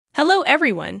Hello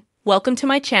everyone, welcome to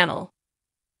my channel.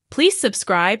 Please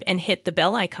subscribe and hit the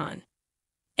bell icon.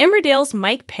 Emmerdale's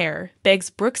Mike Parr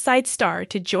begs Brookside star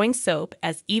to join soap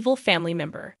as evil family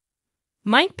member.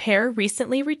 Mike Parr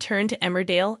recently returned to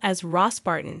Emmerdale as Ross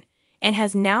Barton and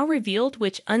has now revealed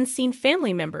which unseen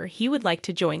family member he would like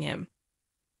to join him.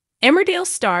 Emmerdale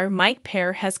star Mike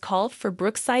Parr has called for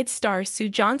Brookside star Sue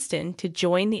Johnston to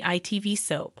join the ITV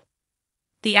soap.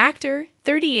 The actor,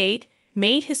 38,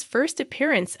 made his first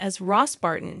appearance as Ross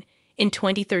Barton in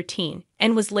 2013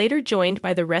 and was later joined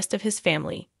by the rest of his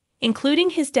family, including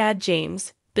his dad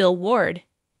James, Bill Ward,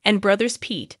 and brothers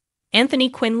Pete, Anthony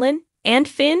Quinlan, and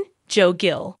Finn, Joe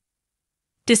Gill.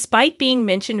 Despite being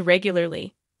mentioned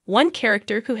regularly, one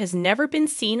character who has never been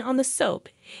seen on the soap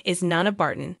is Nana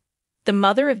Barton, the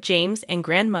mother of James and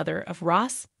grandmother of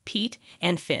Ross, Pete,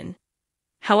 and Finn.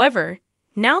 However,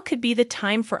 now could be the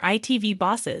time for ITV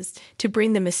bosses to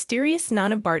bring the mysterious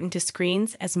Nana Barton to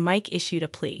screens as Mike issued a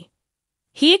plea.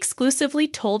 He exclusively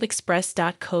told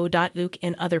Express.co.uk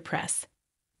and other press,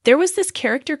 "There was this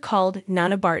character called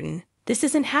Nana Barton. This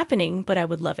isn't happening, but I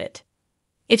would love it.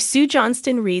 If Sue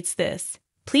Johnston reads this,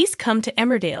 please come to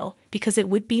Emmerdale because it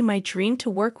would be my dream to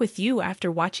work with you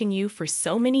after watching you for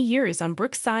so many years on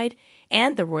Brookside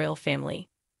and the royal family."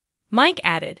 Mike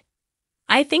added,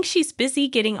 "I think she's busy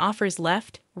getting offers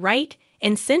left, right,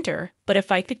 and center, but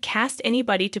if I could cast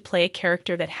anybody to play a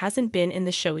character that hasn't been in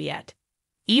the show yet,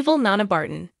 evil Nana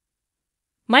Barton."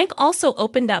 Mike also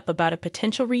opened up about a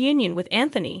potential reunion with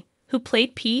Anthony, who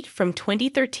played Pete from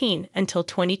 2013 until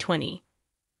 2020.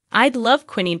 "I'd love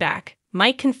Quinny back,"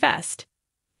 Mike confessed.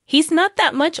 "He's not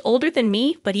that much older than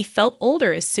me, but he felt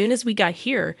older as soon as we got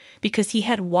here because he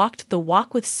had walked the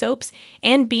walk with soaps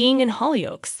and being in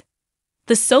Hollyoaks."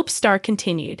 The soap star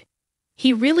continued,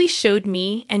 "He really showed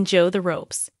me and Joe the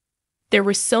ropes. There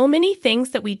were so many things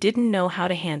that we didn't know how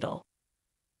to handle.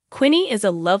 Quinny is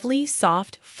a lovely,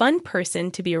 soft, fun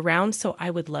person to be around, so I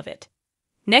would love it."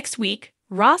 Next week,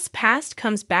 Ross' past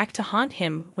comes back to haunt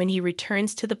him when he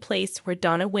returns to the place where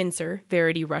Donna Windsor,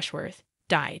 Verity Rushworth,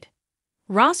 died.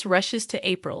 Ross rushes to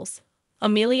April's,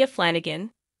 Amelia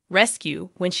Flanagan, rescue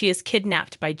when she is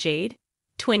kidnapped by Jade,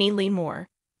 Twinny Lee Moore,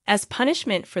 as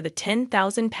punishment for the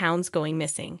 £10,000 going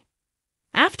missing.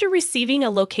 After receiving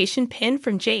a location pin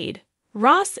from Jade,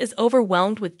 Ross is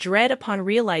overwhelmed with dread upon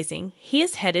realizing he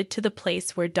is headed to the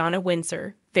place where Donna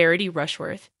Windsor, Verity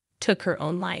Rushworth, took her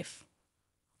own life.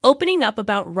 Opening up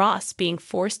about Ross being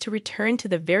forced to return to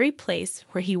the very place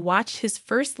where he watched his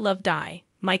first love die,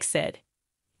 Mike said,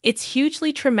 "It's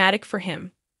hugely traumatic for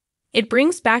him. It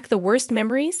brings back the worst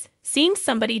memories, seeing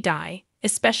somebody die,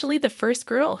 especially the first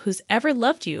girl who's ever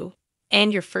loved you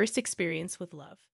and your first experience with love."